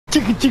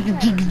Chicken, chicken,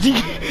 chicken,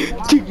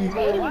 chicken, chicken.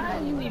 Why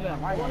are you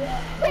even right?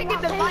 They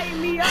get to lighten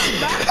me up,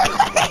 bro.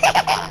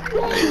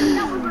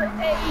 That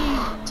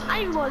was I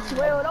ain't gonna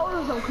swear, those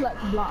were some clutch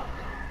blocks.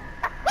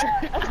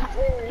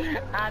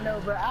 I know,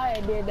 bro. I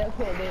ain't did that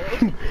for that.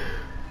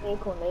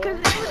 Cause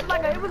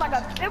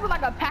it was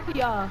like a pack of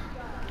y'all.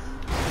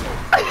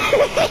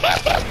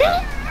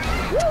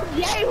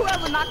 Yay,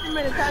 whoever knocked him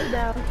in the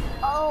touchdown.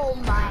 Oh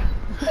my.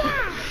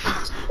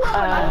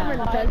 Whoever knocked him in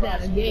the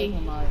touchdown, yay.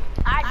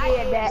 I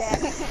did that.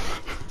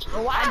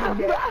 Why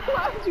did that?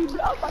 Why would you do?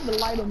 I was about to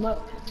light him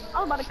up. I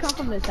was about to come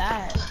from the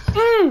side.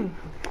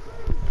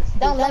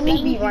 Don't let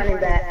me be running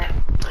back.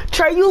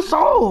 Trey, you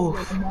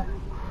soft.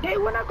 Hey,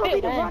 we're not gonna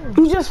be the running.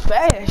 You just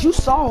fast. You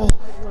soft.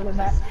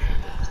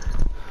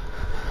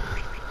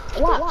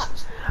 Watch.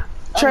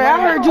 Trey, I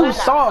heard you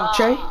soft,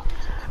 Trey.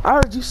 I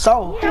heard you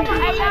soft. Trey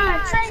gonna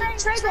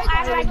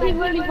act like he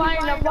really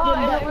running the ball.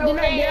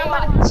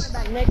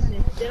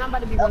 Then I'm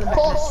about to be running back.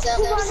 Of course, of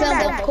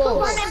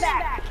course.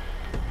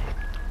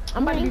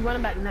 I'm about to be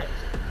running back next.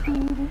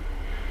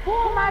 Who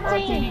on my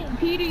team?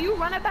 Petey, you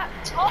running back?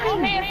 Oh,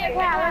 man,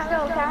 let's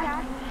go,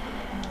 Kai.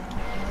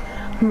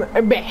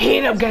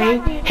 Head up,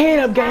 gang. Head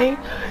up, gang.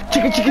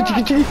 Chicken, chicken,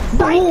 chicken, chicken.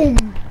 Boom.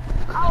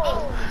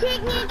 Oh,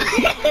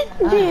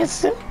 Yes,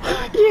 sir.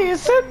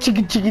 Yes, sir.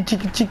 Chicken, chicken,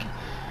 chicken, chicken.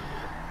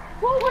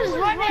 Who was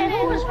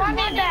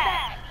running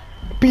that?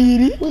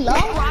 Petey. We low.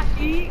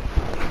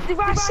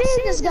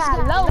 Rashid just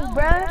got low,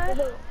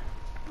 bruh.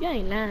 You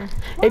ain't lying.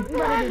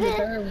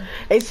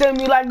 Hey, Sam,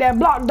 you like that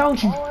block,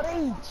 don't you? Oh,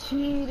 they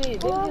cheated.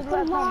 They just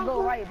let them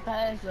go right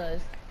past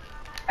us.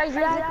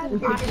 Exactly.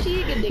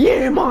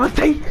 Yeah,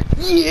 Monte.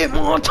 Yeah,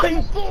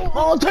 Monte.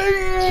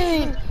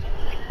 Monte.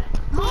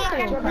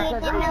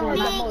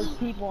 Most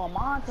people on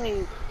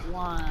Monte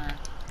won.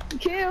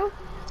 Kill.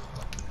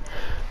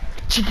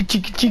 Chicken,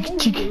 chicken, chicken,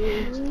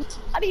 chicken.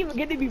 I didn't even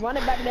get to be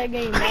running back that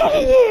game.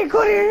 Yeah,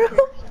 go there.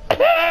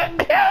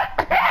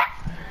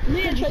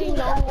 Me and Trey was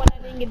the only one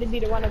that didn't get to be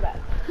the running back.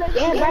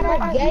 Yeah,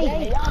 that's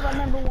gay. Y'all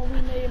remember when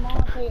we made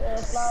Monte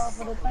flower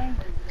for the thing?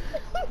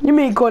 You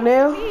mean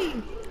Cornell?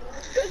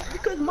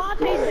 Because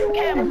Monte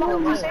can't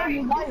block.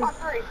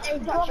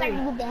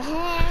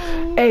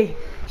 Hey,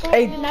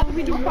 hey. Now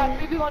we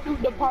gonna do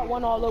the part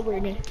 1 all over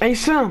again. Hey,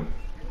 Sam.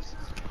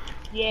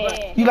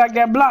 Yeah. You like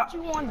that block?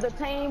 You want the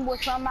team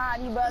with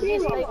somebody, but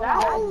just like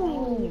that.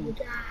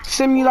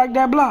 Sam, you like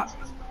that block?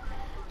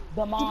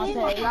 The Monte.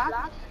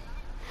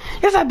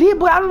 Yes, I did,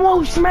 but I don't know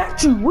who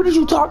smacked you. What are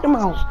you talking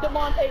about? The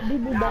Monte Boo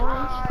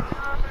Bones.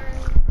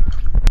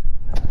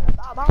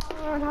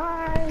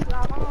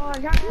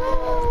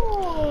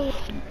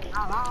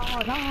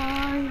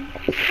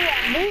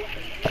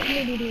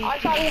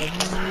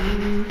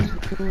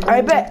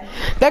 I bet.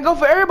 That go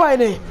for everybody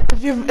then.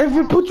 If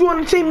you put you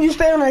on the team, you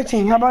stay on that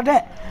team. How about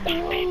that?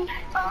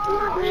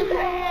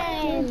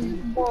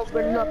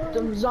 Open up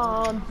them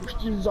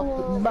zombies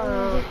off the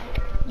bomb.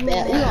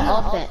 Yeah, you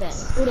on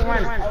offense. Who the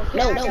runner?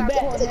 No, to Kai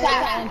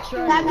be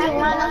the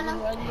runner.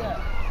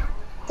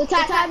 To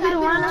Kai be the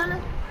runner.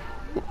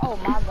 Oh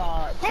my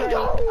God.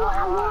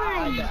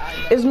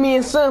 It's me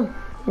and Sim.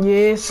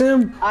 Yeah,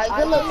 Sim. Alright,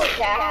 good luck,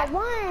 Kai.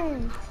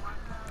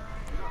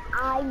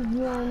 I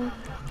won.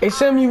 Hey,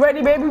 Sim, you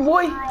ready, baby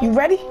boy? You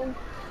ready?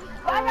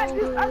 I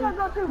gotta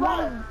go to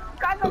Rome.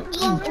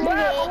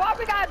 Why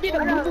we gotta be the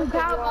blue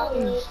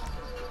Cowboys?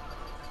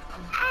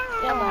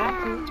 Yeah,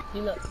 man.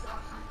 You look.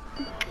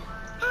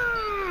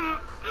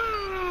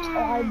 Oh,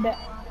 I bet.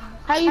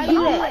 How you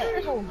do that?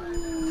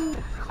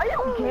 Are you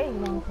okay,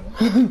 man?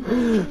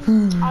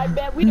 I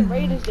bet we the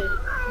Raiders did.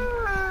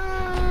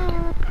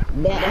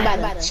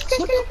 Better.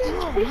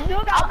 We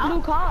still got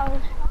blue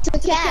cars. To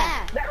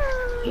Kai.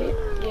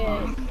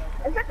 Yeah.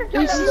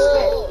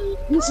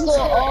 You score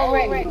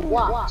already.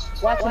 Watch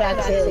what I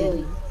tell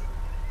you.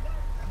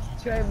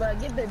 Trey, but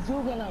get the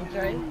juke in them,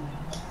 Trey.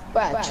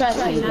 Right,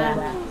 trust me, bro.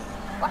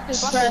 Watch this,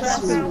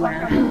 Trust me, bro.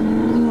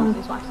 Watch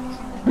this.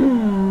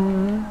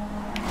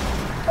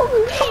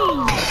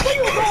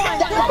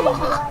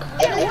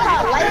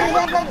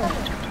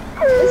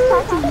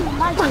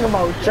 Talking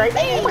about Trey.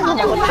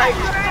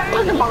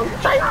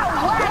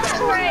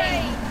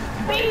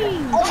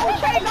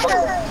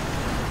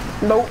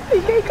 No, he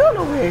can't go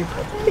nowhere.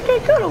 He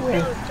can't go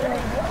nowhere.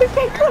 He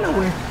can't go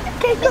nowhere. He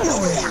can't go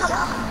nowhere.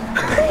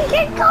 He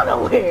can't go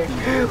nowhere.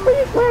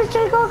 Where's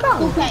Trey gonna go?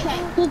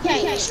 Who can't?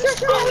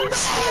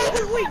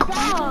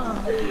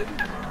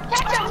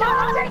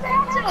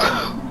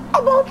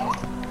 I'm on.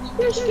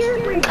 You're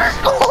scared me.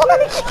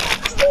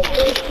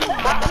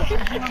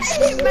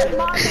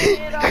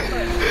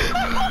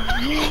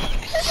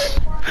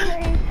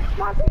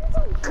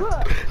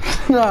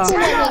 No.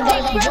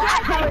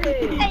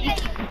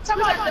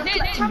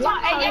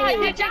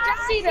 Did y'all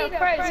see the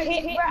first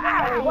hit?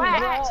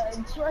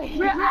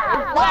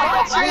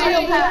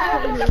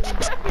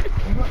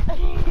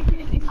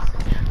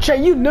 Trey,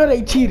 you know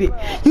they cheated.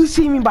 You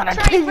see me by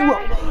the kick you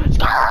up.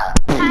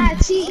 I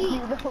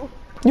cheated.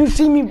 You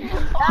see me,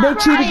 they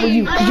cheated for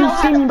you. Cause you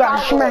see me about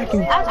to smack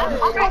you.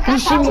 You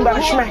see me about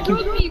to smack you.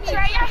 Trey,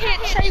 I hit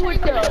Trey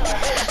with the.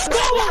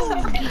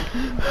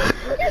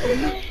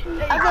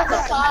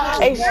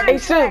 Hey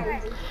Sim.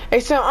 Hey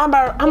Sim, I'm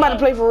about to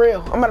play for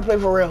real. I'm about to play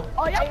for real.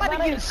 Oh, y'all about to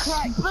get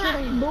cracked,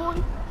 boy.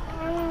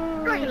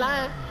 You ain't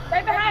lying.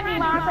 Stay behind me,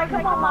 Monte.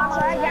 Come on,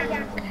 Monte.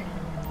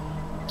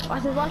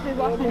 Watch this,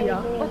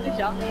 y'all. Watch this,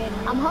 y'all.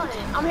 I'm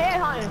hunting. I'm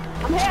head hunting.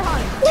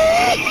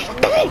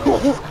 Damn.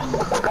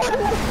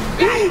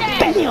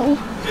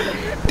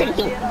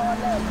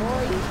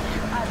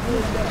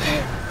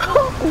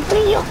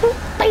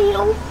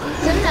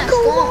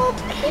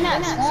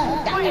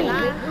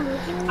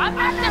 I'm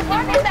not the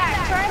running back,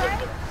 Trey.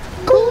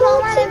 Who's on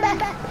running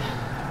back?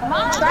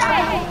 Monte.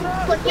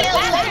 Put Kale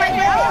right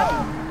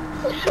there.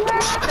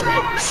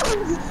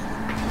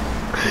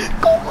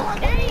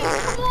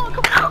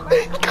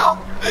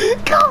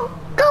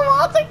 Go,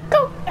 Monty, go.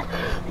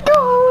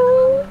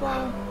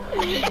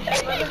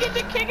 Get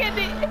the kick in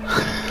it.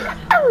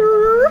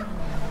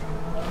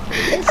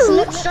 It's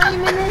slipstream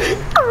in it.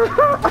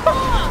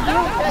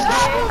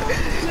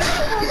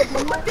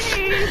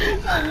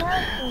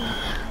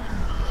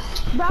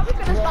 Bro, we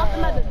could've stopped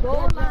them at the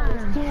goal line.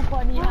 It's too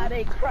funny how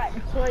they crack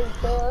Trey,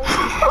 cuz.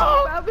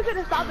 Bro, we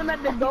could've stopped them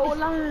at the goal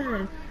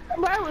line.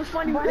 Bro, it was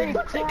funny when they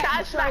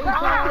catch like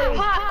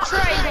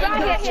Trey,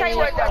 don't hit Trey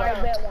with that.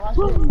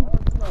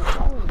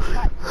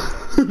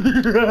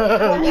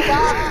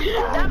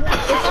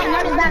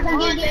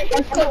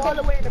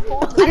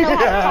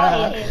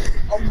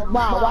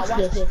 Wow, watch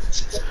this.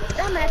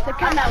 That man to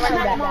come out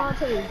running back.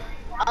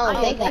 Oh,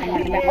 they got it.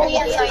 Oh,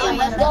 yes, I am.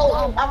 Let's go.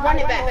 I'm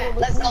running back.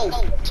 Let's go.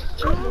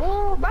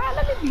 Oh, bro,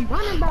 let me be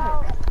running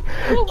back.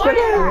 What you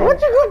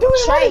gonna do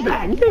with running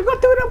back? You gonna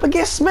throw it up and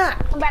get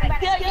smacked. I'm about to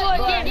kill you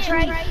again,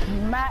 Trey. No,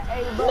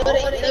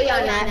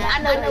 y'all not. I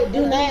know what to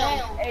do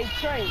now. Hey,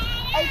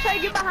 Trey,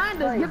 get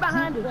behind us. Get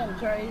behind us.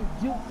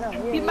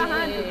 Get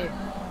behind us.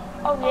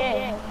 Oh,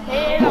 yeah.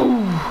 Head up.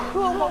 Who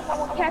wants to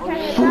catch on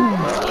your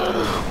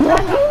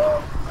side?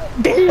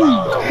 Damn.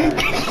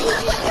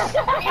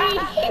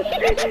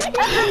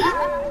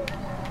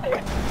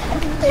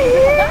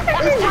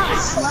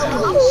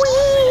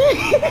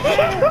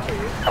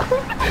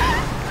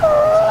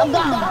 I'm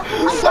gone.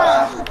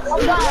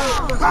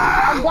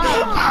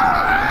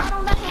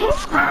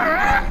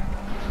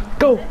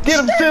 Go, get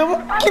him, Silver.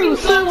 Get him,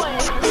 Silver.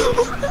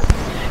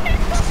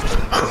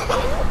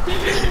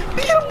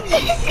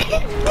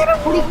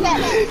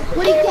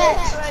 What he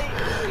catch?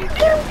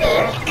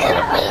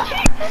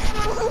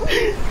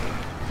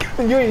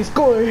 You ain't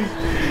scoring.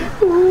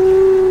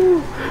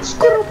 Ooh.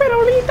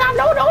 Perolita,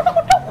 no.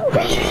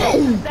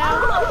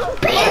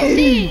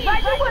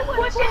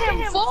 Pushing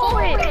him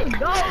forward.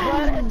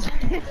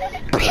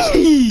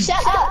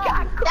 Shut up.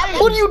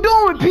 What are you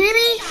doing,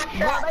 Petey?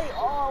 They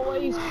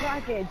always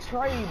cracking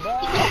Trey, bro.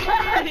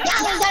 Y'all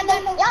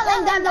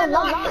ain't got no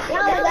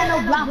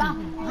block.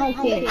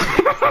 Okay.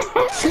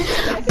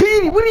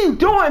 Petey, what are you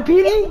doing,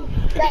 Petey?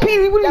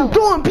 Petey, what are you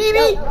doing,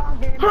 Petey?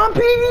 Huh,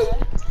 Petey?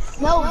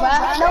 No, bro.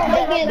 No,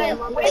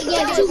 they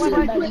get too quick,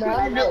 bro.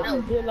 No.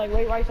 Like,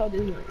 wait, right, so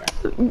this.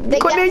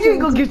 But then you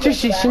go get your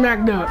shit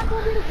smacked up.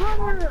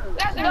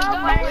 Let's go,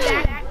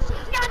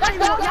 Let's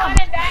go, I'm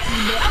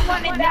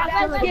running back.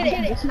 Let's get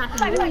it. I'm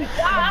running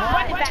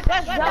back.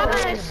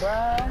 Let's go.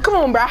 Come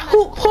on, bro.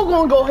 Who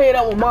gonna go head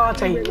up with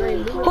Monte?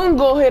 Who gonna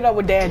go head up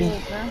with Daddy?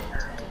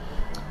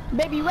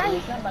 Baby Ray.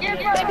 Yeah,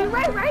 Baby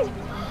Ray.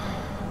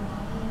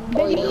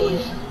 Baby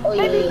Goose.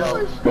 Baby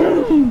Goose.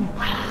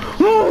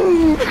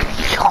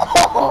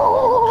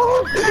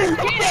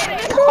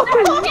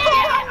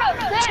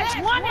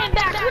 Running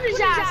back. What is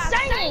y'all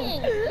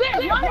saying?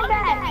 Running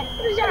back.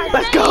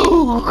 Let's go.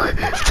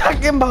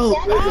 Talking about.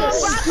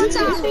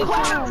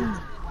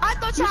 I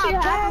thought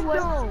y'all had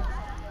was.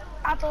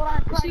 I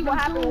see what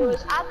happened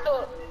was. I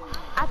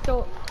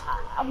thought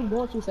I was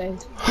going too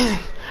fast.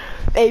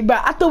 Hey, bro,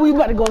 I thought we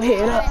about to go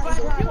head up.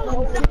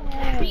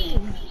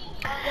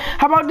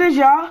 How about this,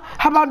 y'all?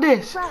 How about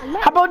this?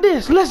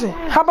 Listen,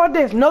 how about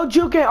this? No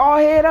juking, all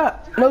head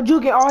up.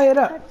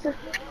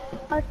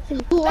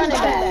 Who running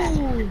back?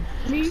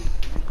 Me?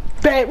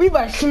 Bad, we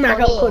about to smack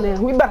up for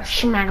them. We about to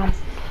smack them.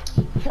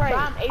 Trey,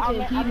 I'm AT&T.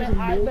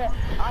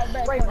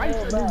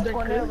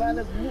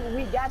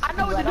 I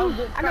know what to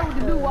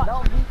do.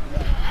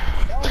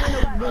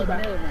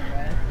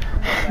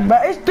 But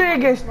it's 3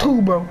 against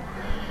 2, bro.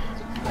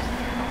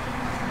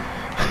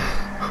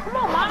 Come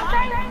on, Monte.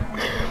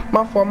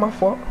 My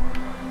fault.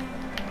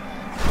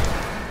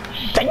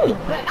 Damn.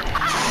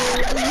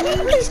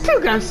 He still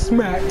got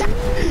smacked.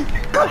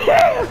 Go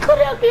ahead,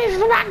 get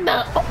smacked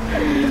up.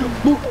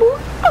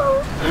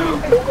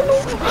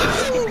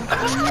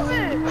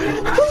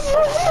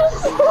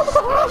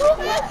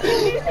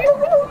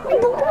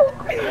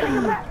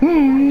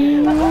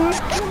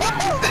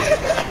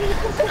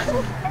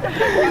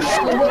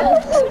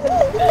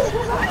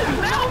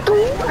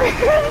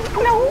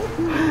 No.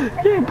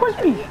 Yeah, push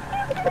me.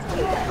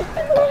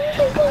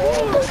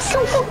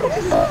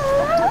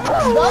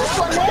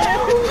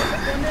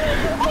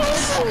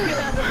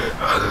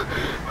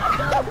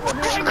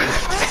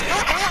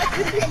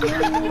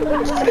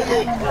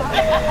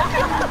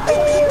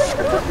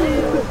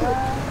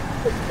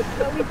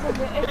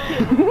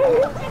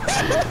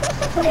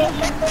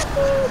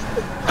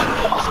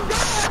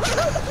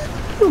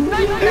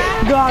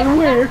 God,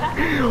 where?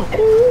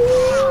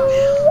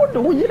 Oh,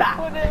 no, you're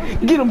not.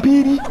 Get him,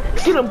 Petey.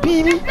 Get him,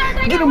 Petey.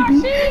 Get him,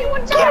 Petey.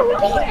 Get him,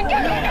 Petey.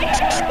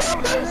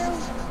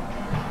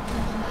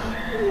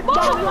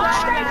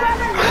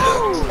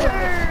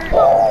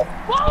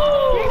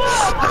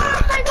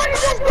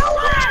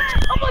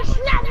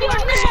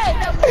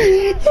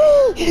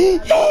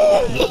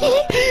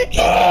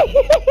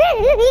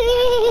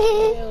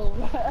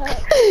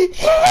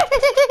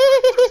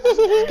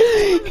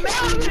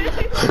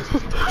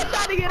 I'm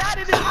trying to get out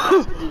of this.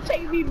 You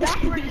take me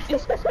backwards.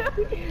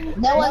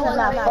 That wasn't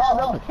my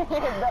fault.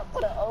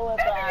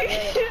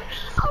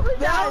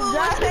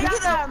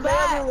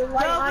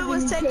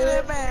 Was taking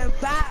it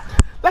back.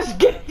 Let's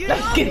get it.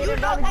 Let's get it.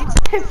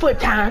 Hit foot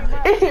time.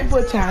 It's hit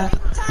foot time.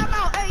 Time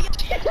out. Hey.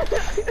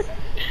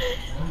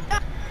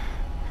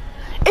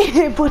 It's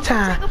hit foot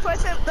time. Take a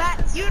person back.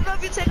 You know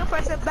if you take a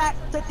person back,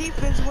 the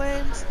defense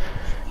wins.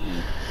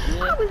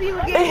 I was even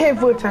It getting hit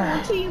foot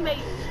time.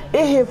 teammates.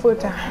 It hit foot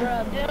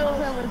time. Wait.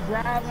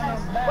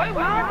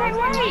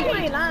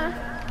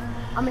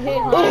 I'm a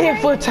hit. It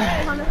hit foot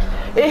time.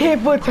 It hit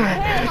foot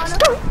time.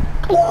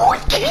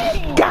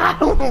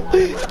 Got him.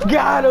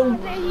 Got him.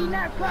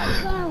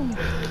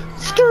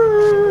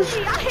 Stir. I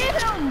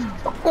hit him.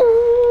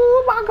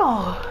 Oh my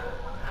God.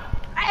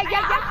 Hey,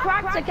 y'all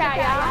cracked the guy,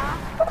 y'all.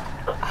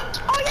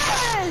 Oh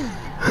yes.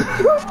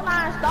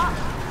 Line stop.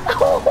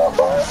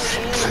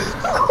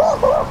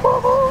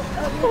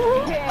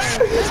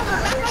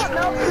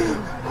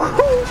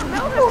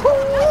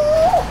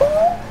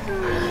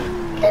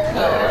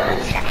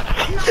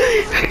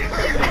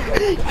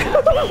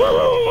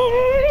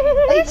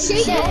 They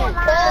cheated.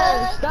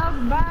 Stop,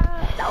 bro.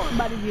 That was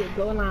about to be a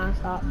goal line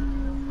stop.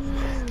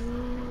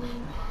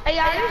 Hey,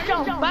 y'all, this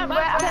don't back, bro.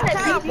 I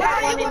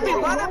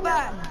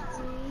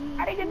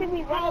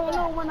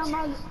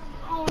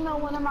don't know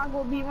when I'm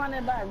gonna be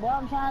running back, bro.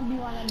 I'm trying to be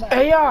running back.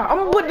 Hey y'all, I'm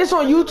gonna put this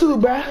on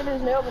YouTube, bruh.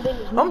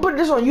 I'm gonna put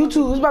this on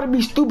YouTube. It's about to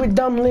be stupid,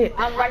 dumb lit.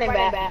 I'm running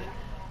back.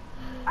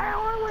 I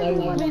don't want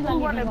to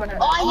running back.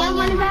 Oh, I am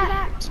running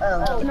back?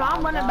 Oh. No,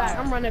 I'm running back.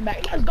 I'm running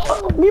back. Let's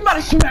go. We about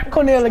to smack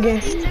Cornell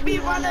again. Be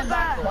running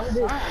back. So,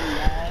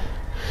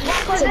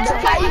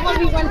 how you gonna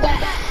be running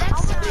back?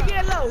 I'm gonna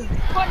get low.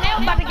 Cornell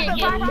about to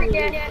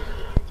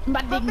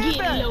get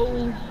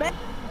low.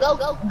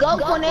 Go,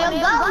 Cornell, go.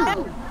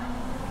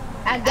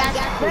 I got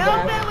you.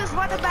 Melvin was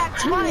running back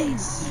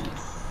twice.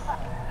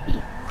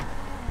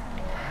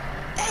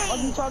 What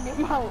you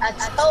talking about? I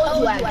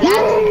told you I got you,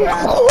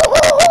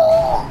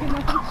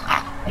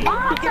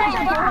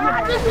 Oh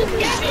my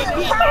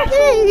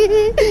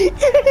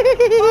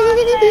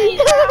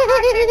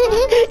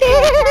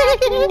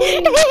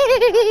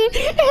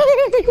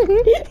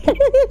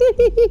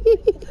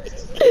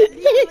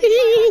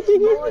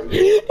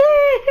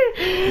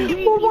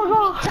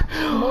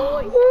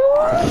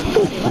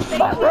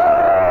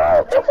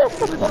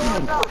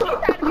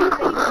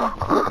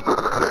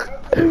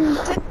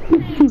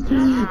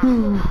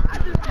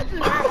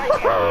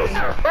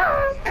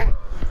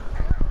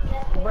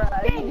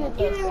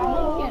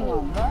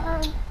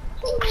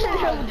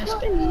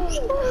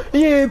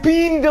Yeah,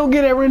 Pete, don't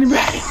get that running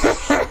back.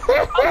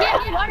 Oh yeah,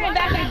 I'm running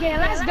back again.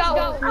 Let's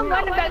go. I'm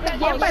running back again.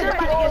 Somebody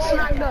get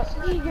smacked up.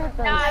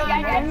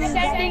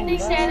 That thing you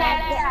said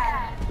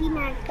that.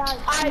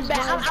 Alright, bet.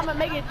 I'm gonna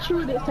make it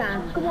true this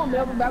time. Come on,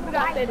 Melvin, bro. We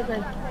gotta say this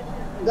thing.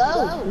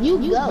 Go. You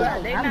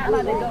go. They not about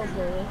to go,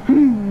 bro.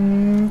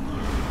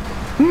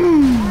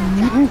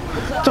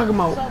 Talking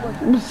about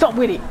what's up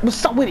with it?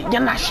 What's up with it?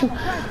 You're not shooting.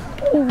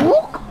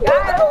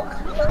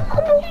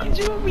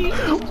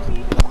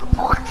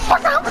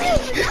 Fuck out me!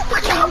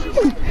 Fuck out me!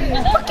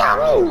 Fuck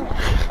out me!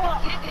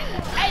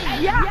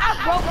 Hey, yeah, I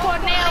broke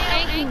Cornell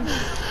ankles.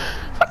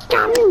 Fuck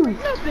out me!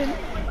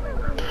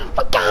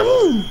 Fuck out me!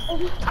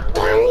 Fuck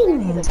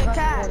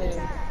out me!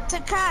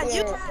 Takai,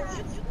 you.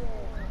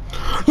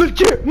 Let's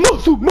get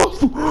muscle!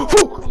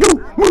 Fuck you!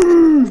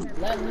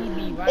 Let me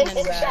be running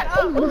back. Shut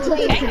up.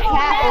 Between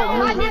Takai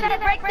and me. I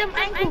didn't break them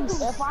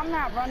ankles. If I'm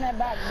not running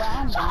back, bro,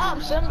 I'm Shut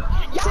up, son.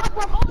 Y'all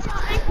broke all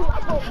y'all ankles. I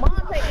broke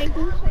Monte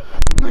ankles.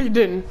 No, you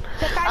didn't.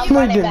 I'm No, you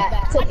running didn't.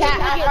 back. Takai,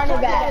 I'm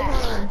running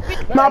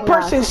back. My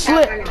person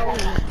slipped.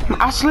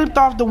 I slipped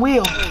off the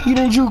wheel. You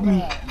didn't juke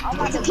me.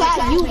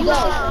 Takai, you go.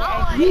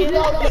 You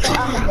go. I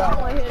don't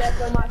want to hear that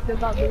from my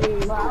stick off the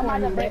wheel. I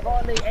might have break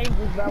all their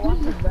ankles, bro. Watch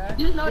this, bro.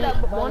 Just know that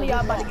one of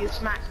y'all about to get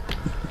smacked.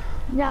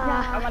 Nah.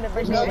 I'm about to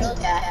break No, their ankles.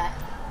 Takai.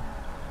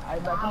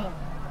 Alright, bro, come on.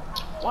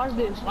 Watch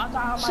this. Watch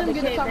how I'm about to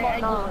get their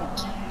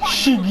ankles.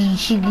 Shiggy.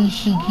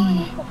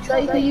 So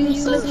you can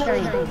use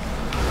slipstream.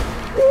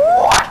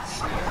 What?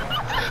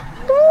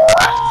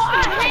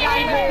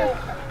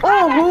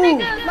 Oh, who?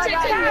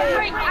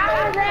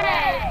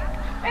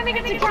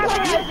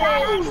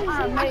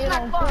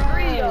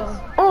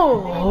 Oh,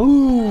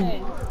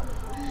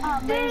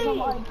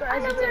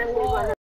 who?